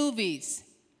 Make movies.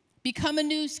 Become a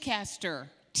newscaster.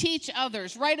 Teach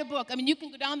others. Write a book. I mean, you can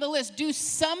go down the list. Do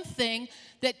something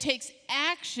that takes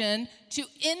action to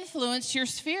influence your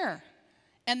sphere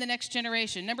and the next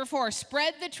generation. Number 4,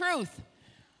 spread the truth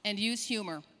and use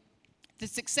humor. The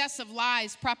success of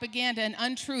lies, propaganda, and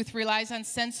untruth relies on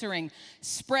censoring.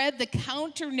 Spread the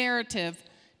counter-narrative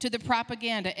to the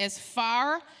propaganda as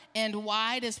far and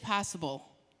wide as possible.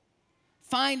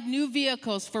 Find new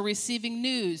vehicles for receiving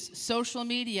news, social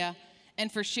media,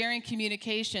 and for sharing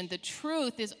communication. The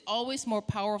truth is always more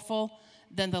powerful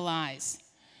than the lies.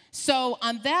 So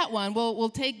on that one, we'll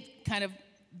take kind of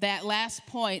that last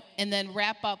point and then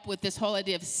wrap up with this whole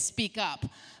idea of speak up.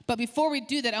 But before we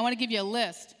do that, I want to give you a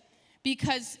list.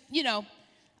 Because, you know,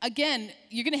 again,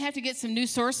 you're going to have to get some new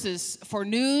sources for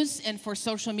news and for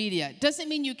social media. Doesn't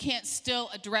mean you can't still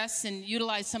address and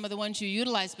utilize some of the ones you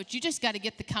utilize, but you just got to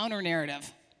get the counter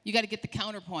narrative. You got to get the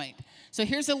counterpoint. So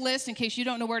here's a list in case you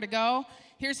don't know where to go.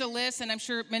 Here's a list, and I'm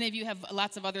sure many of you have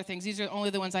lots of other things. These are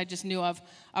only the ones I just knew of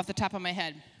off the top of my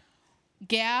head.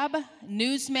 Gab,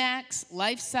 Newsmax,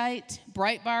 LifeSite,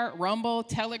 Breitbart, Rumble,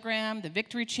 Telegram, the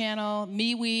Victory Channel,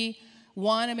 MeWe,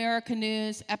 One America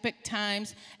News, Epic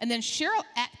Times, and then Cheryl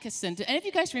Atkinson. Do any of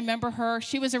you guys remember her?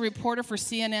 She was a reporter for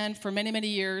CNN for many, many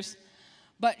years,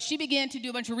 but she began to do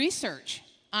a bunch of research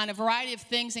on a variety of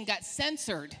things and got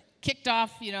censored, kicked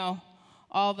off, you know,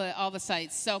 all the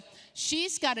sites. So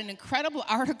she's got an incredible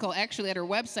article actually at her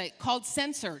website called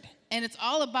Censored, and it's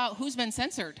all about who's been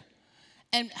censored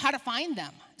and how to find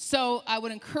them. So I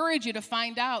would encourage you to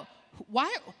find out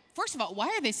why, first of all, why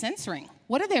are they censoring?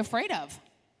 What are they afraid of?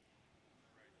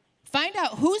 Find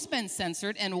out who's been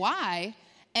censored and why,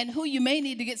 and who you may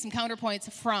need to get some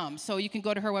counterpoints from. So you can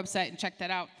go to her website and check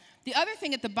that out. The other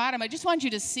thing at the bottom, I just want you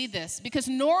to see this, because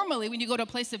normally when you go to a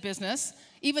place of business,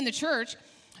 even the church,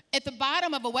 at the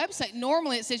bottom of a website,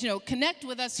 normally it says, you know, connect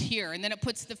with us here, and then it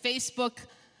puts the Facebook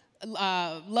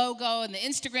logo and the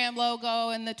Instagram logo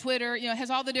and the Twitter, you know, it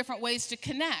has all the different ways to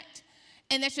connect.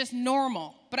 And that's just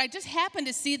normal. But I just happened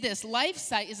to see this.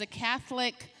 LifeSite is a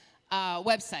Catholic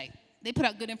website. They put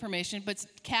out good information, but it's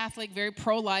Catholic, very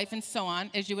pro-life, and so on,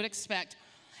 as you would expect.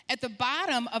 At the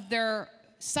bottom of their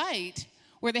site,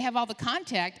 where they have all the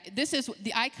contact, this is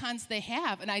the icons they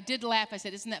have. And I did laugh. I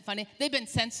said, isn't that funny? They've been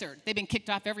censored. They've been kicked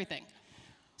off everything.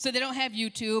 So they don't have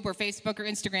YouTube or Facebook or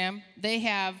Instagram. They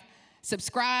have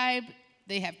Subscribe,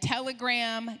 they have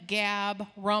Telegram, Gab,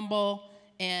 Rumble,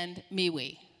 and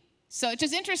MeWe. So it's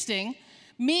just interesting,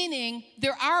 meaning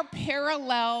there are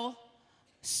parallel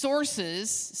sources,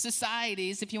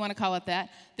 societies, if you want to call it that.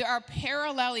 There are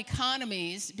parallel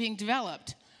economies being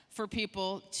developed for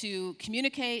people to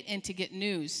communicate and to get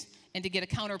news and to get a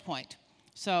counterpoint.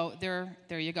 So there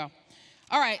you go.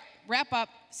 All right, wrap up.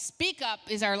 Speak up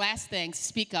is our last thing.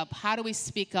 Speak up. How do we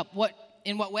speak up?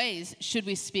 In what ways should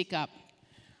we speak up?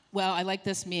 Well, I like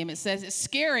this meme. It says, it's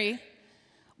scary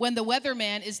when the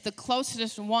weatherman is the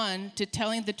closest one to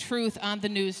telling the truth on the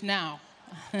news now.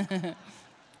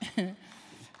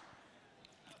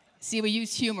 See, we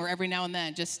use humor every now and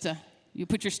then, just to, you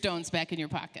put your stones back in your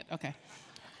pocket. Okay.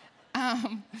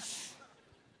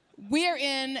 We are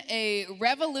in a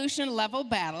revolution-level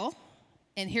battle,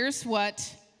 and here's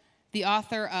what the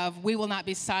author of We Will Not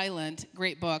Be Silent,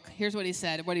 great book, here's what he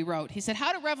said, what he wrote. He said,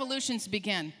 how do revolutions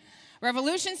begin?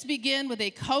 Revolutions begin with a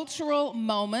cultural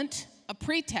moment, a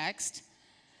pretext,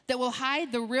 that will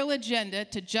hide the real agenda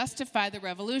to justify the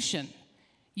revolution.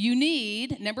 You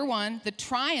need, number one, the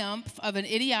triumph of an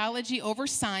ideology over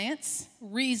science,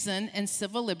 reason, and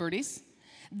civil liberties.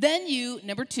 Then you,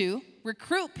 number two,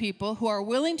 recruit people who are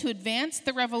willing to advance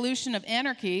the revolution of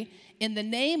anarchy in the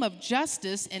name of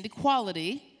justice and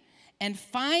equality. And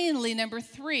finally, number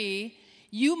three,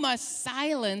 you must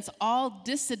silence all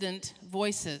dissident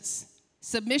voices.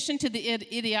 Submission to the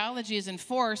ideology is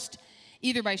enforced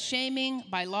either by shaming,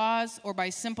 by laws, or by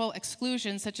simple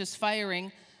exclusion, such as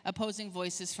firing opposing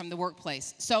voices from the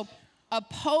workplace. So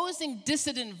opposing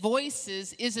dissident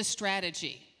voices is a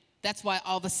strategy. That's why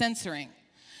all the censoring.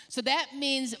 So that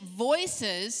means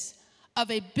voices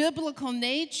of a biblical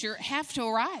nature have to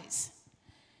arise.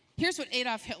 Here's what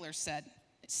Adolf Hitler said.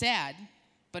 Sad,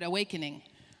 but awakening.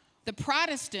 The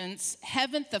Protestants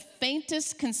haven't the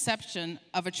faintest conception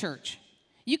of a church.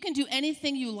 You can do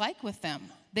anything you like with them.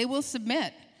 They will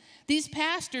submit. These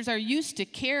pastors are used to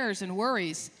cares and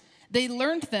worries. They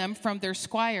learned them from their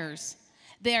squires.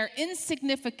 They are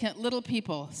insignificant little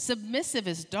people, submissive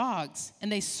as dogs,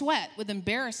 and they sweat with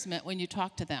embarrassment when you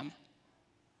talk to them.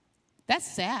 That's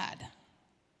sad,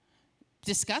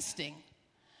 disgusting,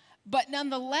 but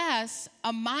nonetheless,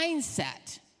 a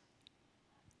mindset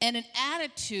and an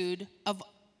attitude of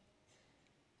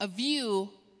a view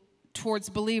towards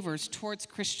believers, towards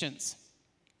Christians.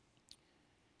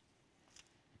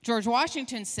 George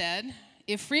Washington said,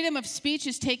 if freedom of speech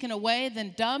is taken away,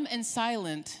 then dumb and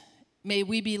silent may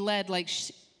we be led like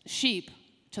sheep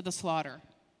to the slaughter.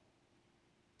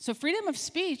 So freedom of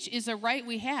speech is a right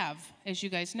we have, as you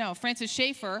guys know. Francis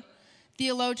Schaeffer,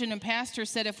 theologian and pastor,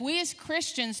 said, if we as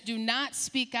Christians do not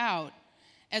speak out,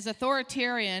 as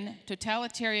authoritarian,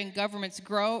 totalitarian governments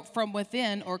grow from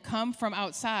within or come from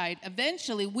outside,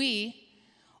 eventually we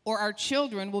or our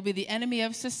children will be the enemy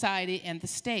of society and the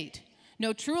state.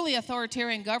 No truly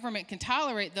authoritarian government can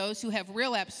tolerate those who have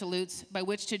real absolutes by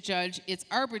which to judge its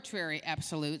arbitrary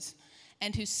absolutes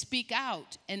and who speak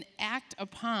out and act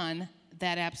upon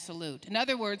that absolute. In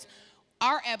other words,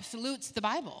 our absolute's the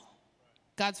Bible,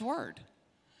 God's word.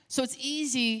 So it's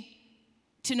easy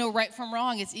to know right from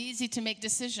wrong. It's easy to make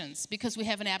decisions because we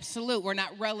have an absolute. We're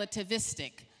not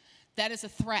relativistic. That is a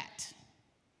threat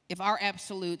if our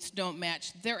absolutes don't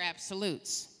match their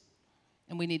absolutes,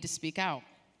 and we need to speak out.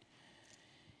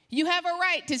 You have a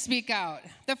right to speak out.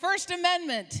 The First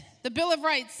Amendment, the Bill of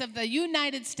Rights of the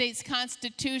United States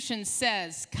Constitution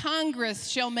says, Congress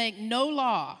shall make no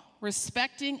law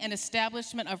respecting an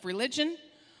establishment of religion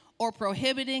or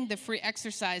prohibiting the free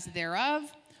exercise thereof,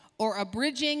 or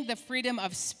abridging the freedom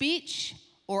of speech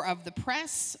or of the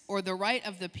press or the right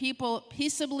of the people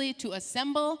peaceably to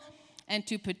assemble and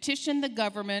to petition the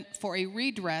government for a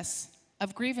redress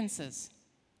of grievances.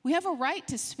 We have a right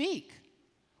to speak.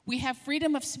 We have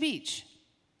freedom of speech.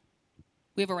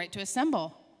 We have a right to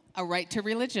assemble, a right to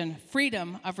religion,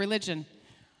 freedom of religion.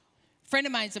 A friend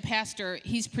of mine's a pastor.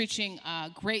 He's preaching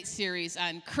a great series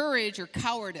on courage or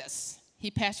cowardice. He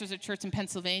pastors a church in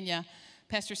Pennsylvania.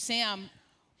 Pastor Sam,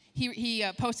 he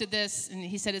posted this, and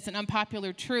he said it's an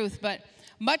unpopular truth, but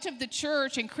much of the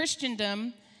church and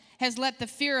Christendom has let the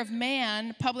fear of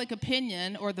man, public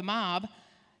opinion, or the mob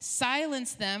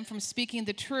silence them from speaking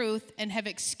the truth and have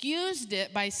excused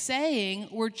it by saying,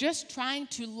 we're just trying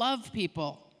to love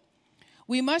people.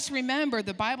 We must remember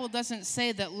the Bible doesn't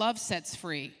say that love sets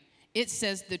free. It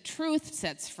says the truth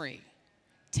sets free.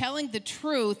 Telling the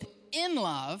truth in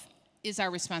love is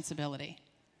our responsibility.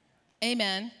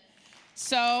 Amen.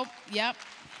 So, yep.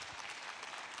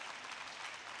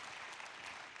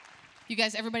 You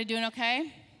guys, everybody doing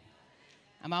okay?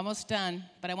 I'm almost done,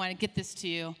 but I want to get this to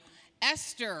you.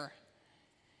 Esther.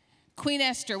 Queen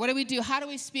Esther. What do we do? How do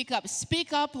we speak up?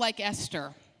 Speak up like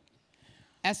Esther.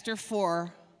 Esther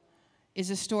 4 is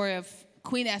a story of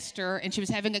Queen Esther, and she was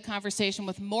having a conversation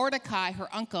with Mordecai, her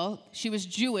uncle. She was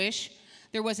Jewish.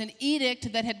 There was an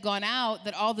edict that had gone out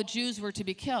that all the Jews were to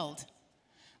be killed.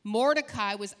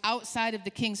 Mordecai was outside of the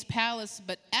king's palace,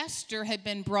 but Esther had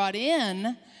been brought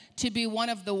in to be one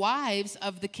of the wives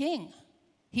of the king.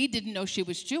 He didn't know she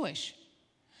was Jewish.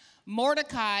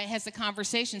 Mordecai has a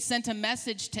conversation, sent a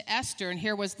message to Esther, and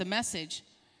here was the message.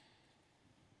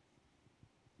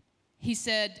 He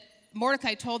said,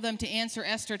 Mordecai told them to answer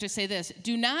Esther to say this: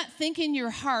 do not think in your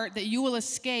heart that you will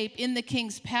escape in the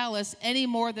king's palace any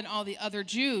more than all the other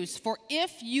Jews. For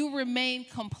if you remain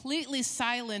completely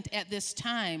silent at this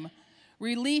time,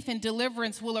 relief and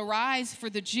deliverance will arise for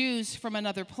the Jews from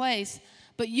another place,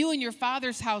 but you and your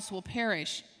father's house will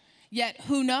perish. Yet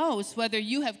who knows whether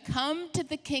you have come to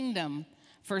the kingdom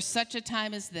for such a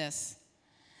time as this?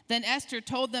 Then Esther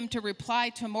told them to reply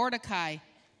to Mordecai,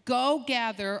 go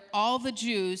gather all the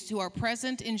Jews who are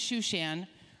present in Shushan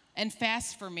and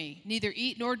fast for me. Neither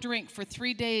eat nor drink for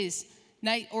 3 days,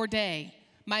 night or day.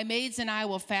 My maids and I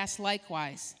will fast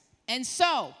likewise. And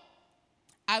so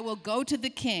I will go to the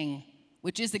king,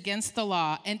 which is against the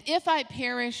law. And if I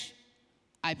perish,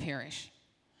 I perish.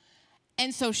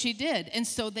 And so she did, and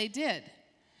so they did.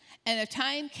 And a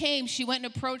time came, she went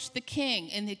and approached the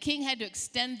king, and the king had to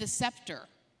extend the scepter.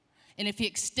 And if he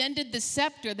extended the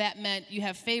scepter, that meant you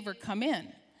have favor, come in.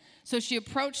 So she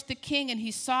approached the king, and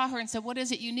he saw her and said, what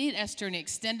is it you need, Esther? And he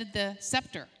extended the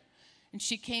scepter. And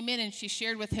she came in, and she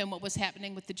shared with him what was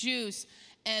happening with the Jews.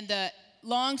 And the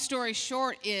long story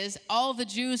short is all the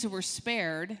Jews were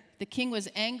spared. The king was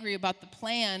angry about the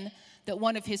plan that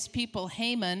one of his people,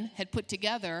 Haman, had put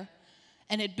together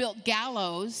and had built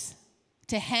gallows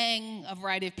to hang a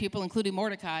variety of people, including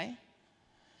Mordecai.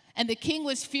 And the king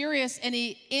was furious, and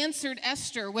he answered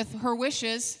Esther with her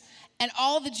wishes, and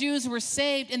all the Jews were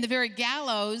saved, and the very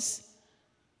gallows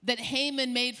that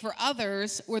Haman made for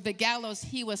others were the gallows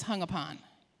he was hung upon.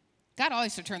 God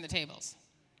always to turn the tables.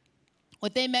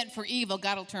 What they meant for evil,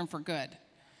 God will turn for good.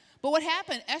 But what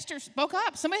happened? Esther spoke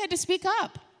up. Somebody had to speak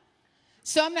up.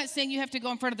 So I'm not saying you have to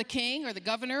go in front of the king or the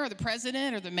governor or the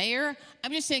president or the mayor.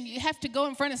 I'm just saying you have to go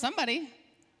in front of somebody.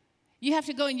 You have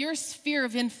to go in your sphere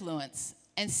of influence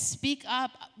and speak up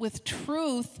with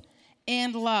truth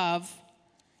and love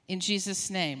in Jesus'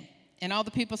 name. And all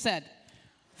the people said,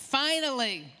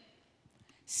 finally,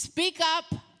 speak up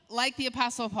like the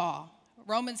Apostle Paul.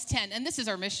 Romans 10, and this is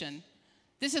our mission.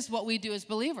 This is what we do as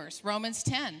believers. Romans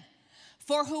 10.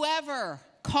 For whoever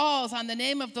calls on the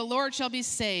name of the Lord shall be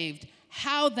saved.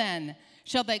 How then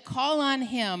shall they call on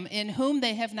him in whom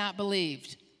they have not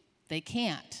believed? They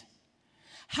can't.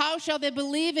 How shall they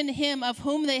believe in him of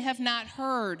whom they have not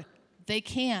heard? They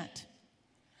can't.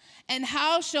 And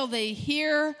how shall they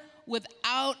hear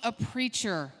without a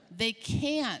preacher? They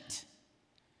can't.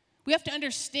 We have to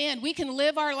understand we can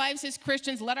live our lives as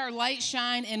Christians, let our light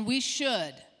shine, and we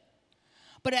should.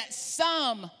 But at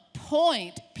some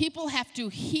point, people have to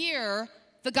hear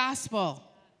the gospel.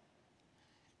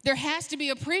 There has to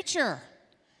be a preacher.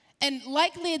 And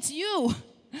likely it's you.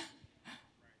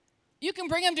 You can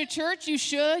bring them to church, you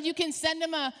should. You can send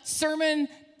them a sermon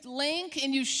link,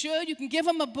 and you should. You can give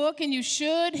them a book, and you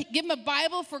should. Give them a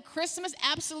Bible for Christmas,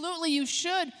 absolutely you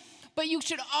should. But you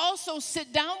should also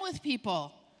sit down with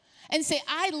people and say,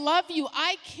 I love you,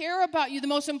 I care about you. The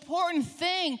most important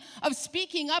thing of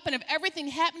speaking up and of everything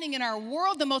happening in our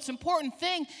world, the most important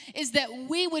thing is that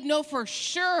we would know for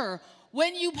sure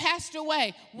when you passed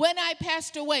away, when I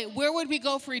passed away, where would we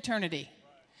go for eternity?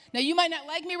 Now, you might not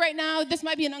like me right now. This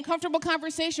might be an uncomfortable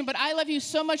conversation, but I love you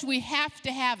so much we have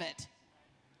to have it.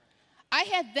 I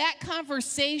had that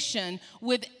conversation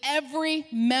with every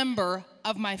member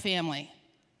of my family.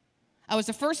 I was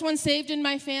the first one saved in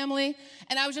my family,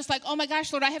 and I was just like, oh my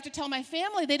gosh, Lord, I have to tell my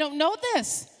family. They don't know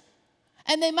this.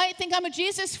 And they might think I'm a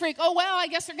Jesus freak. Oh, well, I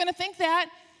guess they're going to think that.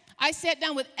 I sat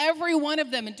down with every one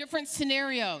of them in different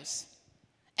scenarios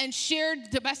and shared,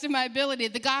 to the best of my ability,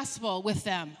 the gospel with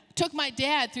them. Took my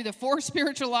dad through the 4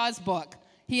 Spiritual Laws book.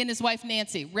 He and his wife,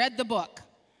 Nancy, read the book,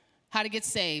 How to Get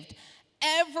Saved.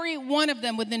 Every one of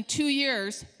them, within 2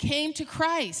 years, came to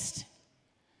Christ.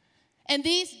 And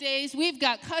these days, we've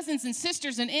got cousins and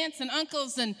sisters and aunts and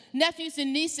uncles and nephews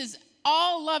and nieces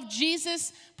all love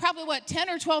Jesus. Probably, 10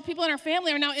 or 12 people in our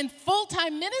family are now in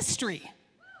full-time ministry.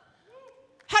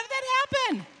 How did that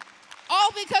happen? All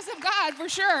because of God, for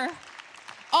sure.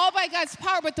 All by God's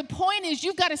power. But the point is,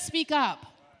 you've got to speak up.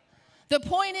 The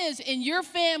point is, in your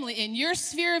family, in your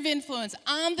sphere of influence,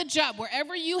 on the job,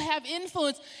 wherever you have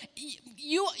influence,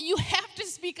 you have to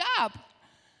speak up.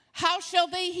 How shall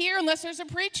they hear unless there's a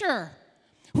preacher?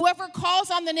 Whoever calls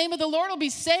on the name of the Lord will be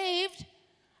saved.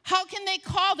 How can they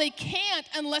call? They can't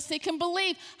unless they can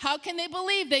believe. How can they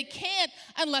believe? They can't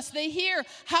unless they hear.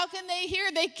 How can they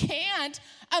hear? They can't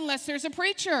unless there's a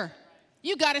preacher.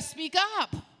 You got to speak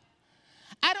up.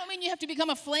 I don't mean you have to become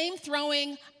a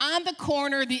flame-throwing, on the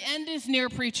corner, the end is near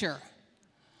preacher.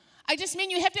 I just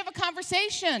mean you have to have a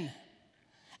conversation.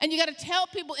 And you got to tell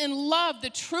people in love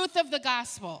the truth of the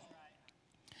gospel.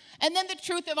 And then the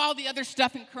truth of all the other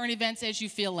stuff in current events as you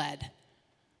feel led.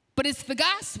 But it's the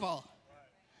gospel.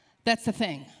 That's the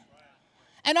thing.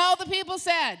 And all the people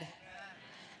said,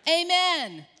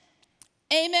 amen,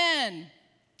 amen,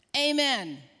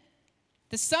 amen.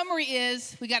 The summary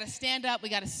is we got to stand up, we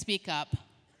got to speak up.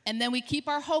 And then we keep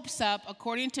our hopes up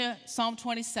according to Psalm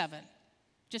 27,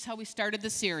 just how we started the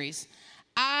series.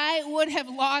 I would have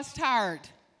lost heart,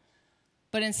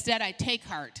 but instead I take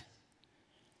heart.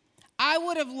 I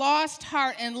would have lost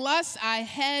heart unless I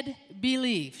had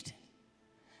believed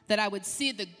that I would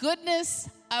see the goodness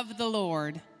of the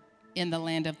Lord in the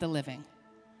land of the living.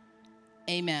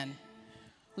 Amen.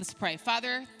 Let's pray.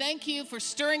 Father, thank you for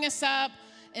stirring us up,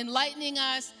 enlightening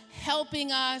us,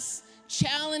 helping us,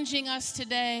 challenging us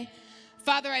today.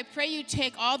 Father, I pray you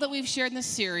take all that we've shared in this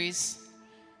series,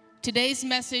 today's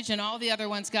message and all the other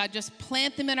ones, God, just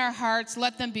plant them in our hearts,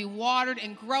 let them be watered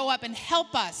and grow up, and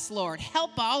help us, Lord,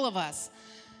 help all of us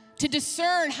to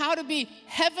discern how to be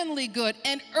heavenly good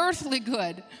and earthly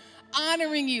good,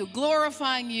 honoring you,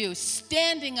 glorifying you,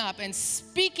 standing up and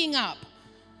speaking up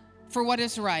for what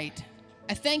is right.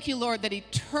 I thank you, Lord, that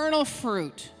eternal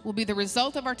fruit will be the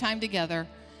result of our time together.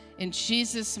 In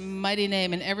Jesus' mighty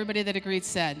name, and everybody that agreed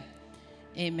said,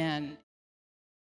 amen.